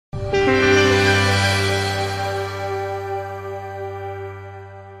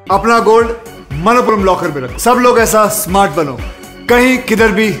अपना gold Manappuram locker में रखो। सब लोग ऐसा स्मार्ट बनो, कहीं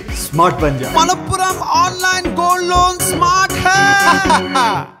किधर भी स्मार्ट बन जाए। Manappuram online gold loan smart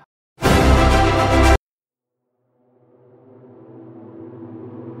है।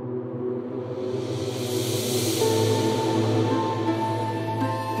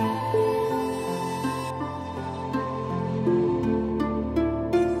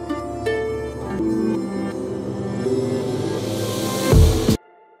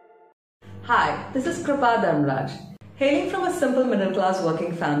 Hi, this is Kripa Dharmaraj. Hailing from a simple middle-class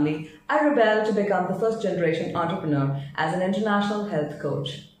working family, I rebelled to become the first-generation entrepreneur as an international health coach.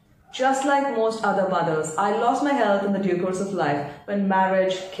 Just like most other mothers, I lost my health in the due course of life when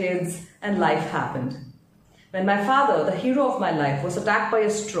marriage, kids, and life happened. When my father, the hero of my life, was attacked by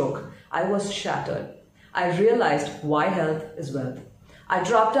a stroke, I was shattered. I realized why health is wealth. I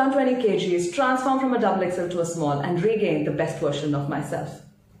dropped down 20 kgs, transformed from a XXL to a small, and regained the best version of myself.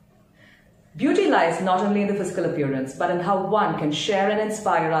 Beauty lies not only in the physical appearance, but in how one can share and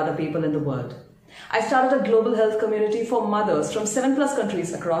inspire other people in the world. I started a global health community for mothers from 7+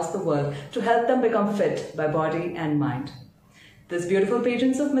 countries across the world to help them become fit by body and mind. This beautiful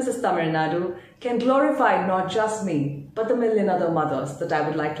pageant of Mrs. TamilNadu can glorify not just me, but the million other mothers that I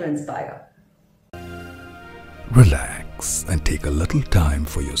would like to inspire. Relax and take a little time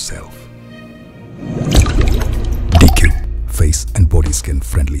for yourself. DQUE Face and Body Skin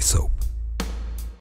Friendly Soap.